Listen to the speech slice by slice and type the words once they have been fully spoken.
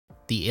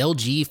The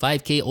LG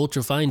 5K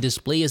UltraFine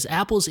display is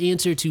Apple's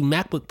answer to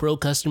MacBook Pro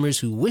customers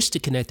who wish to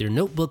connect their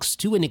notebooks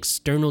to an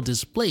external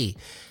display.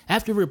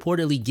 After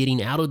reportedly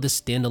getting out of the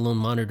standalone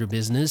monitor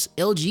business,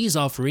 LG's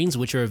offerings,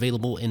 which are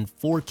available in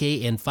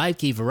 4K and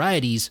 5K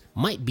varieties,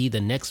 might be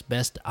the next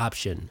best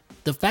option.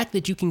 The fact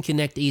that you can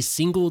connect a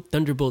single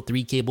Thunderbolt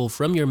 3 cable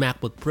from your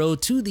MacBook Pro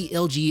to the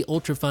LG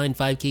UltraFine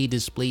 5K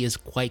display is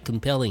quite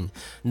compelling.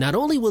 Not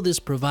only will this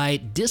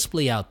provide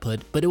display output,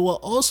 but it will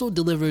also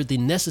deliver the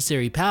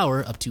necessary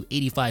power up to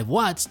 85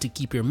 watts to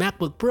keep your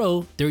MacBook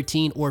Pro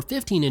 13 or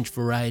 15-inch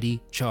variety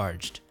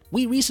charged.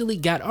 We recently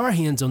got our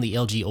hands on the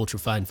LG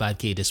UltraFine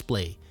 5K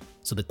display,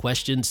 so the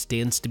question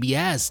stands to be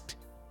asked: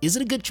 is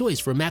it a good choice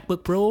for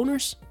MacBook Pro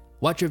owners?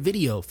 Watch our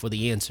video for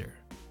the answer.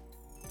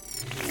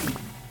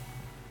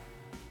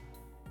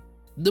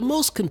 The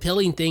most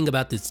compelling thing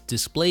about this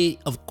display,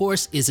 of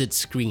course, is its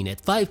screen.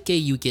 At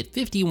 5K, you get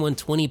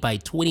 5120 by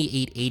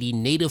 2880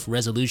 native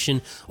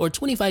resolution, or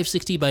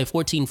 2560 by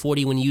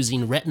 1440 when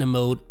using Retina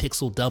mode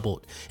pixel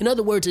doubled. In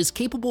other words, it's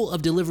capable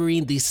of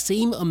delivering the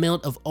same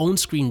amount of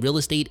on-screen real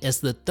estate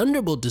as the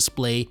Thunderbolt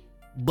display,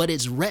 but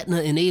it's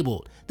Retina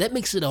enabled. That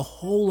makes it a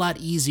whole lot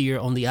easier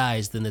on the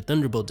eyes than the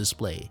Thunderbolt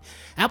display.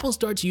 Apple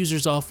starts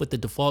users off with the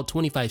default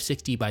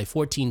 2560 by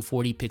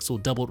 1440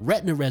 pixel doubled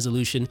Retina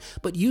resolution,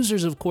 but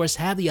users of course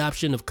have the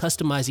option of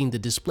customizing the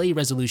display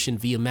resolution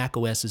via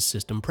macOS's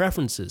system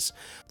preferences.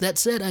 That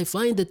said, I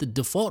find that the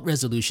default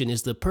resolution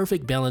is the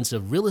perfect balance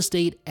of real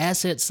estate,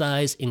 asset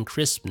size, and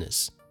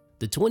crispness.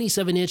 The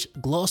 27-inch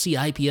glossy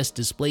IPS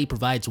display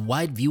provides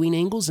wide viewing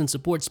angles and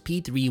supports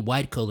P3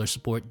 wide color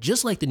support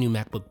just like the new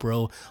MacBook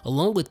Pro,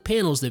 along with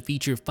panels that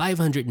feature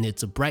 500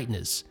 nits of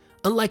brightness.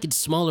 Unlike its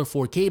smaller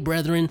 4K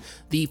brethren,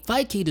 the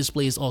 5K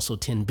display is also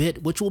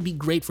 10-bit, which will be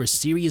great for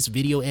serious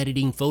video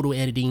editing, photo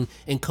editing,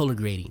 and color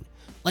grading.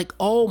 Like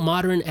all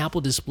modern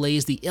Apple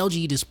displays, the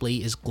LG display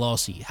is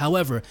glossy.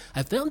 However,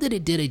 I found that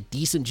it did a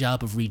decent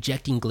job of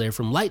rejecting glare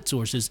from light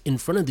sources in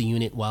front of the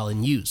unit while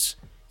in use.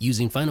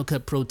 Using Final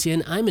Cut Pro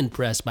 10, I'm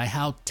impressed by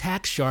how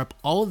tack sharp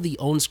all of the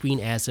on-screen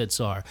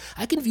assets are.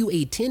 I can view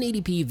a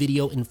 1080p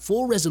video in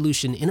full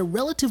resolution in a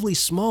relatively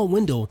small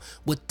window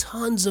with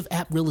tons of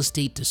app real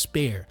estate to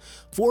spare.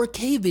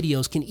 4K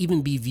videos can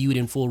even be viewed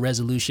in full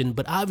resolution,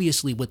 but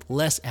obviously with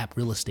less app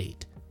real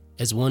estate.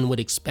 As one would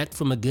expect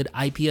from a good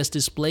IPS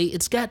display,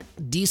 it's got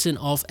decent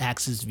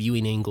off-axis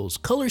viewing angles.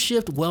 Color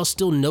shift, while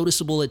still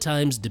noticeable at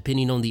times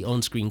depending on the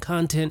on-screen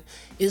content,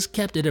 is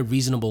kept at a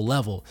reasonable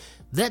level.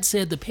 That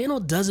said, the panel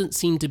doesn't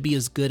seem to be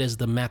as good as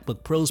the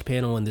MacBook Pro's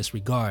panel in this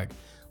regard.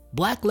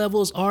 Black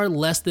levels are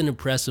less than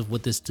impressive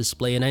with this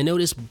display, and I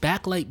noticed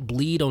backlight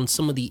bleed on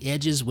some of the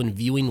edges when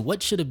viewing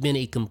what should have been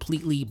a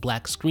completely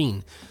black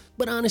screen.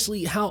 But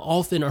honestly, how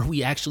often are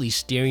we actually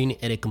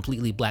staring at a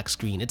completely black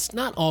screen? It's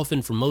not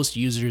often for most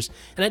users,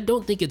 and I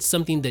don't think it's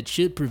something that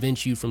should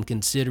prevent you from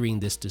considering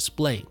this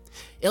display.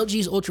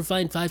 LG's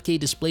UltraFine 5K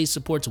display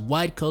supports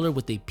wide color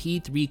with a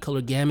P3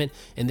 color gamut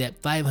and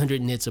that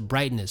 500 nits of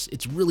brightness.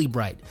 It's really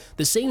bright.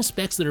 The same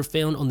specs that are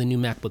found on the new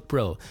MacBook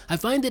Pro. I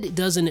find that it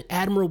does an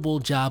admirable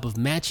job of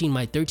matching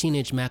my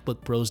 13-inch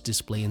MacBook Pro's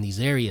display in these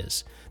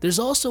areas. There's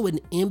also an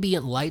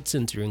ambient light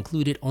sensor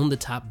included on the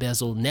top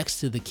bezel next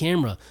to the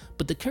camera,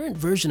 but the current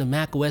version of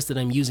macOS that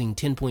I'm using,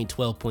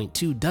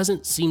 10.12.2,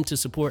 doesn't seem to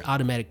support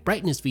automatic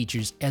brightness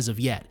features as of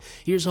yet.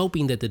 Here's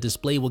hoping that the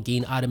display will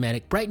gain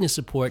automatic brightness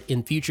support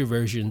in future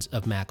versions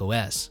of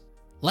macOS.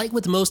 Like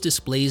with most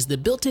displays, the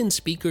built-in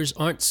speakers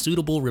aren't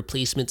suitable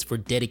replacements for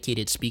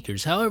dedicated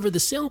speakers. However, the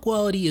sound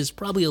quality is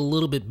probably a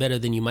little bit better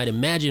than you might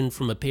imagine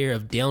from a pair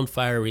of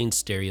down-firing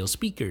stereo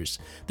speakers.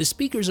 The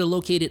speakers are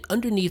located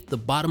underneath the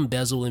bottom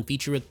bezel and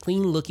feature a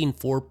clean-looking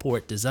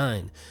 4-port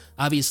design.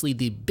 Obviously,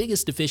 the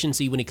biggest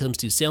deficiency when it comes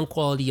to sound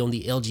quality on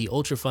the LG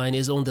UltraFine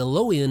is on the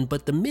low end,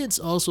 but the mids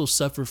also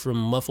suffer from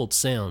muffled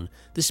sound.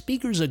 The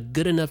speakers are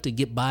good enough to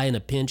get by in a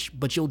pinch,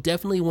 but you'll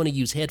definitely want to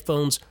use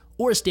headphones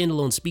or a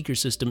standalone speaker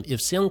system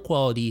if sound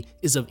quality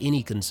is of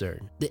any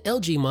concern. The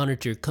LG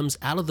monitor comes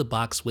out of the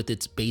box with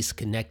its base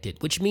connected,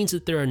 which means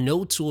that there are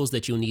no tools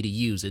that you'll need to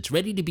use. It's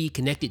ready to be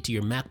connected to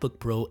your MacBook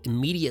Pro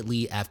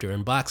immediately after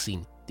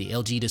unboxing. The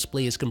LG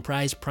display is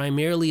comprised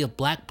primarily of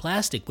black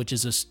plastic, which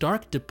is a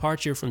stark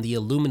departure from the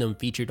aluminum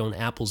featured on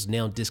Apple's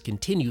now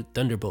discontinued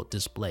Thunderbolt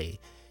display.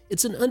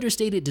 It's an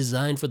understated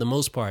design for the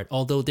most part,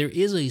 although there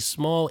is a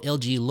small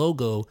LG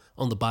logo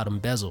on the bottom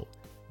bezel.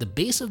 The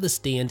base of the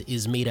stand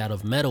is made out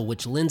of metal,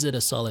 which lends it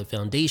a solid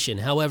foundation.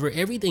 However,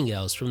 everything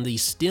else, from the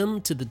stem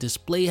to the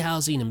display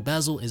housing and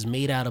bezel, is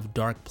made out of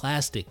dark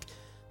plastic.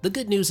 The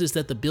good news is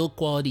that the build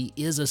quality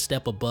is a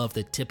step above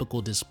the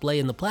typical display,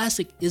 and the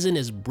plastic isn't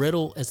as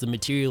brittle as the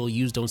material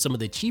used on some of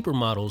the cheaper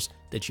models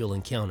that you'll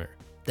encounter.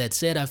 That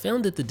said, I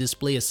found that the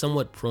display is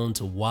somewhat prone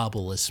to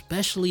wobble,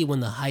 especially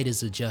when the height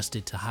is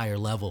adjusted to higher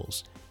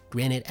levels.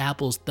 Granted,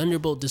 Apple's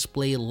Thunderbolt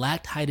display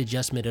lacked height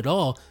adjustment at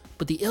all,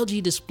 but the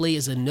LG display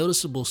is a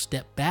noticeable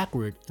step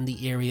backward in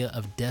the area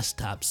of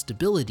desktop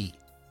stability.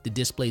 The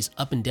display's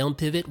up and down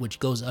pivot, which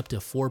goes up to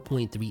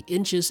 4.3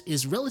 inches,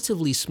 is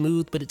relatively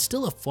smooth, but it's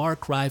still a far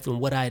cry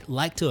from what I'd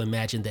like to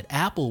imagine that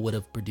Apple would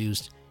have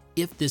produced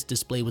if this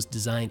display was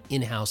designed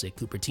in-house at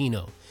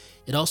Cupertino.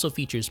 It also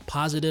features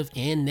positive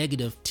and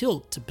negative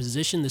tilt to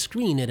position the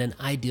screen at an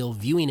ideal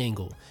viewing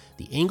angle.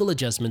 The angle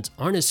adjustments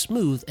aren't as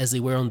smooth as they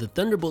were on the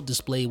Thunderbolt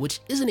display, which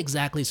isn't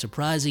exactly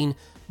surprising,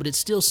 but it's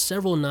still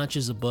several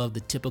notches above the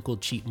typical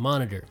cheap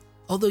monitor.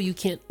 Although you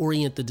can't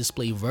orient the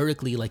display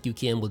vertically like you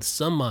can with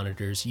some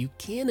monitors, you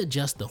can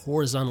adjust the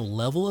horizontal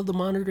level of the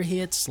monitor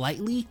head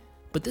slightly,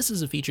 but this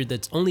is a feature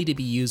that's only to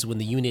be used when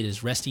the unit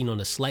is resting on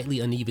a slightly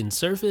uneven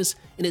surface,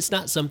 and it's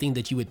not something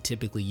that you would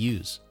typically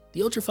use. The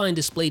UltraFine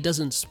display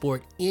doesn't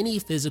sport any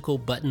physical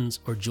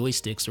buttons or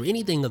joysticks or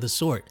anything of the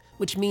sort,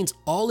 which means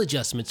all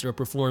adjustments are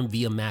performed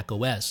via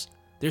macOS.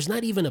 There's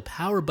not even a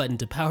power button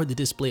to power the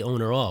display on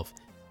or off.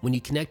 When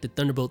you connect the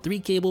Thunderbolt 3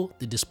 cable,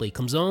 the display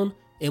comes on,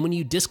 and when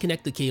you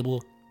disconnect the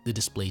cable, the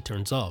display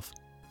turns off.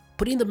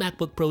 Putting the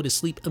MacBook Pro to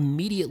sleep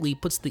immediately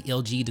puts the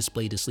LG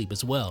display to sleep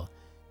as well.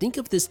 Think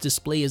of this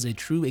display as a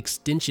true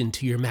extension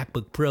to your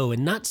MacBook Pro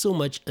and not so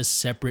much a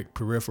separate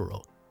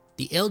peripheral.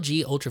 The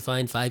LG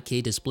UltraFine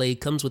 5K display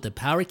comes with a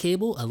power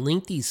cable, a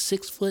lengthy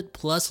 6-foot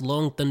plus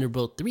long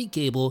Thunderbolt 3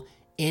 cable,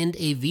 and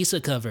a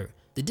VESA cover.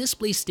 The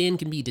display stand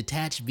can be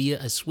detached via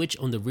a switch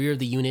on the rear of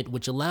the unit,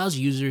 which allows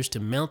users to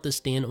mount the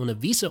stand on a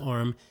VESA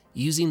arm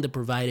using the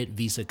provided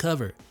VESA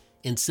cover.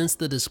 And since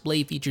the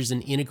display features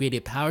an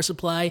integrated power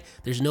supply,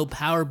 there's no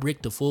power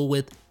brick to fool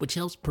with, which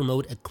helps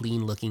promote a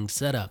clean looking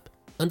setup.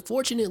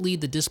 Unfortunately,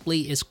 the display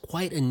is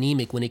quite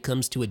anemic when it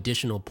comes to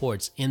additional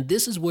ports, and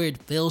this is where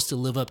it fails to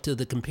live up to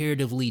the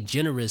comparatively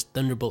generous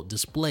Thunderbolt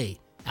display.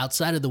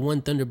 Outside of the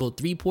one Thunderbolt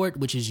 3 port,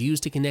 which is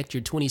used to connect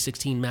your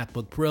 2016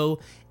 MacBook Pro,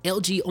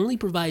 LG only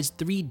provides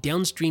 3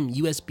 downstream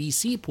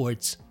USB-C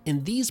ports,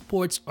 and these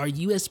ports are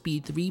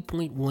USB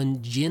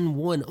 3.1 Gen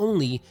 1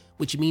 only,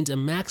 which means a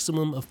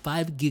maximum of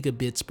 5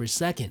 gigabits per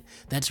second.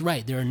 That's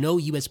right, there are no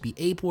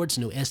USB-A ports,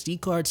 no SD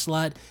card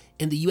slot,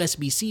 and the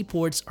USB-C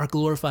ports are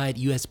glorified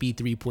USB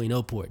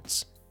 3.0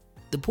 ports.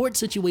 The port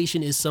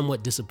situation is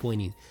somewhat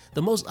disappointing.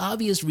 The most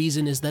obvious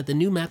reason is that the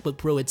new MacBook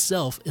Pro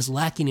itself is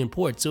lacking in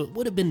ports, so it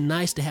would have been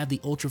nice to have the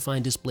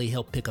UltraFine display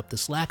help pick up the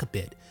slack a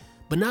bit.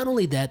 But not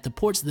only that, the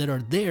ports that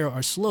are there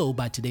are slow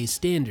by today's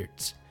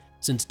standards.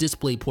 Since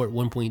DisplayPort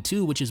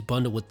 1.2, which is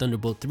bundled with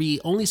Thunderbolt 3,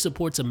 only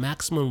supports a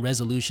maximum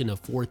resolution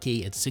of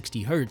 4K at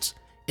 60 Hz,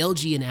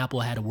 LG and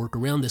Apple had to work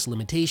around this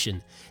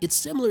limitation. It's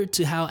similar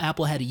to how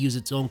Apple had to use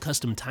its own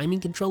custom timing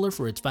controller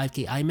for its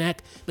 5K iMac,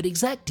 but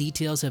exact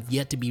details have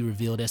yet to be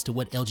revealed as to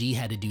what LG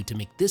had to do to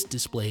make this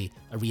display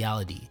a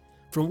reality.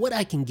 From what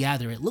I can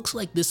gather, it looks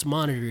like this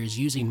monitor is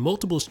using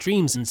multiple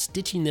streams and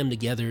stitching them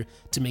together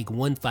to make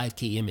one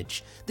 5K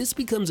image. This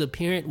becomes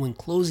apparent when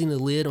closing the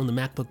lid on the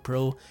MacBook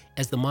Pro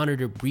as the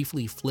monitor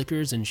briefly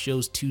flickers and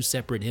shows 2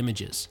 separate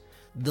images.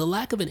 The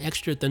lack of an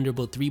extra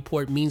Thunderbolt 3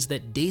 port means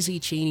that daisy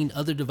chaining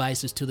other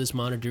devices to this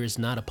monitor is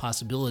not a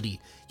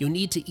possibility. You'll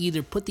need to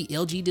either put the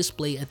LG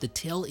display at the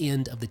tail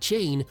end of the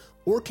chain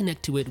or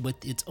connect to it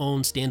with its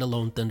own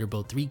standalone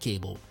Thunderbolt 3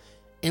 cable.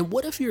 And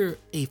what if you're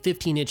a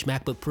 15-inch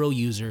MacBook Pro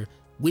user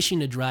wishing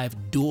to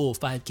drive dual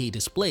 5K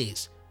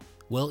displays?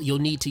 Well, you'll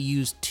need to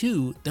use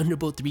 2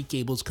 Thunderbolt 3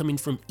 cables coming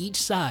from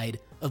each side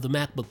of the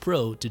MacBook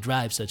Pro to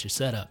drive such a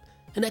setup,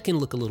 and that can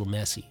look a little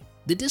messy.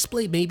 The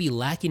display may be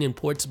lacking in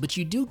ports, but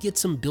you do get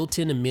some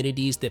built-in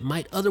amenities that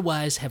might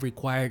otherwise have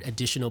required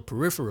additional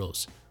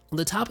peripherals. On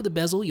the top of the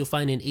bezel, you'll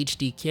find an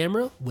HD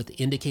camera with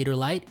indicator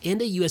light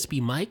and a USB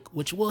mic,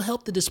 which will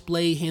help the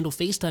display handle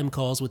FaceTime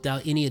calls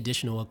without any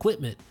additional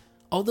equipment.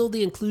 Although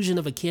the inclusion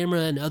of a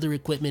camera and other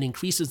equipment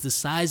increases the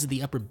size of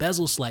the upper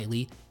bezel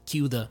slightly,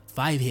 cue the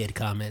 5-head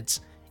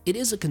comments, it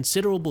is a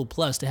considerable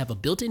plus to have a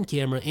built-in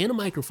camera and a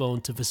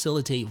microphone to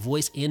facilitate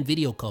voice and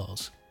video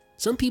calls.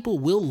 Some people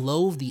will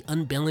loathe the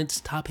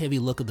unbalanced top-heavy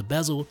look of the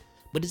bezel,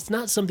 but it's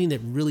not something that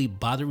really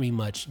bothered me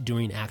much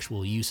during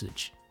actual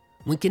usage.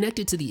 When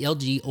connected to the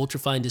LG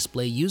UltraFine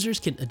display, users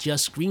can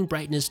adjust screen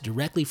brightness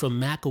directly from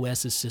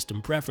macOS's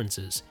system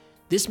preferences.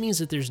 This means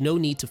that there's no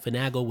need to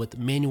finagle with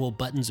manual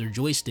buttons or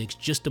joysticks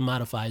just to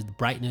modify the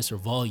brightness or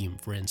volume,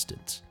 for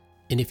instance.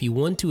 And if you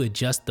want to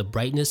adjust the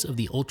brightness of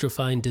the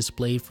UltraFine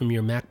display from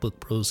your MacBook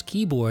Pro's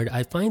keyboard,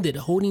 I find that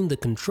holding the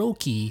Control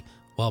key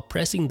while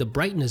pressing the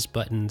brightness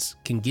buttons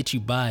can get you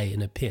by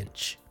in a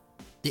pinch.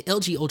 The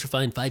LG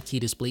UltraFine 5K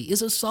display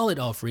is a solid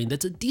offering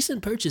that's a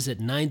decent purchase at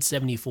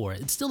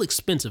 $974. It's still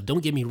expensive,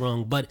 don't get me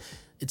wrong, but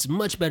it's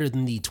much better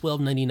than the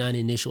 $1299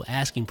 initial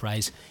asking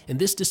price, and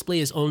this display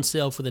is on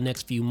sale for the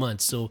next few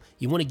months, so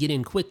you want to get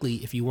in quickly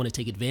if you want to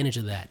take advantage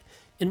of that.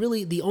 And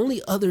really, the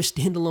only other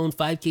standalone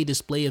 5K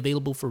display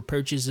available for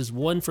purchase is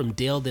one from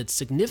Dell that's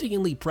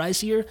significantly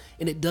pricier,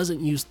 and it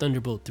doesn't use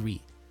Thunderbolt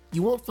 3.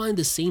 You won't find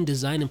the same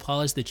design and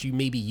polish that you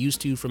may be used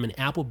to from an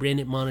Apple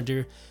branded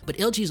monitor, but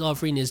LG's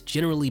offering is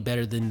generally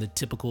better than the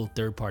typical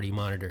third-party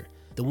monitor.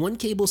 The one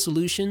cable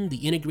solution,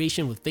 the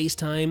integration with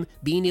FaceTime,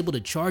 being able to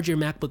charge your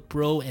MacBook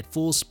Pro at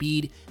full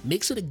speed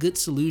makes it a good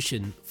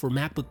solution for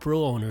MacBook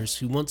Pro owners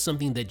who want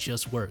something that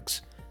just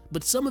works.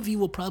 but some of you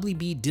will probably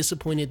be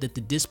disappointed that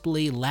the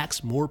display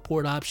lacks more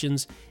port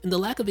options, and the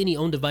lack of any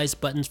on-device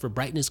buttons for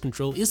brightness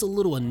control is a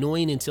little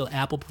annoying until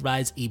Apple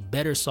provides a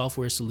better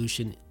software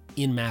solution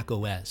in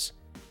macOS.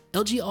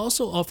 LG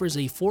also offers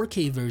a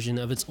 4K version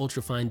of its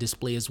UltraFine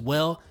display as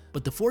well,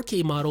 but the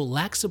 4K model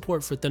lacks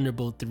support for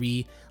Thunderbolt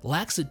 3,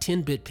 lacks a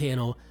 10-bit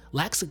panel,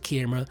 lacks a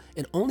camera,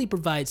 and only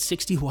provides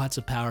 60 watts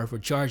of power for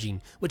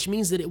charging, which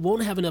means that it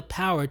won't have enough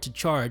power to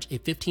charge a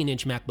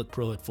 15-inch MacBook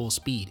Pro at full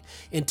speed.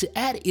 And to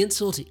add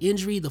insult to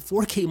injury, the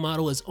 4K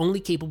model is only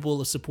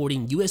capable of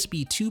supporting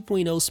USB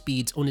 2.0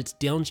 speeds on its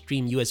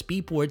downstream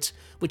USB ports,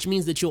 which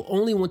means that you'll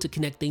only want to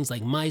connect things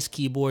like mice,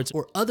 keyboards,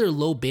 or other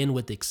low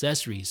bandwidth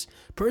accessories.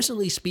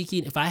 Personally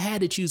speaking, if I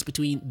had to choose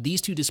between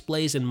these two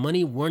displays and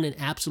money weren't an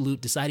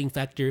absolute deciding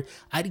factor,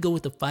 I'd go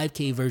with the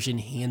 5K version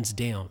hands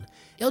down.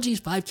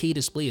 LG's 5K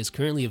display is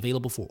currently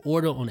available for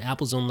order on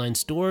Apple's online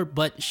store,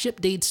 but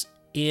ship dates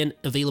and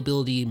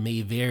availability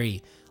may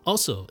vary.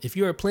 Also, if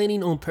you are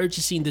planning on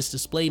purchasing this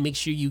display, make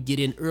sure you get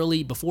in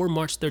early before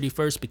March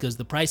 31st because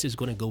the price is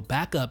going to go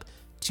back up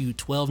to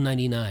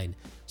 $12.99.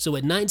 So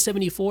at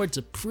 $974, it's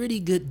a pretty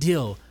good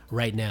deal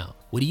right now.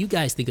 What do you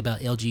guys think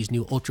about LG's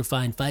new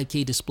UltraFine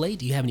 5K display?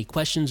 Do you have any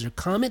questions or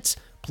comments?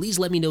 Please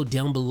let me know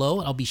down below.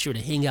 I'll be sure to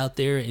hang out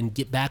there and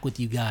get back with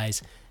you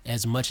guys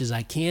as much as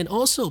I can.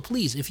 Also,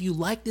 please, if you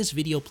like this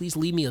video, please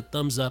leave me a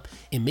thumbs up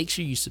and make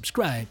sure you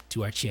subscribe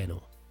to our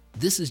channel.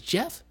 This is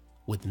Jeff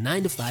with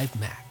 9 to 5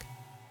 Mac.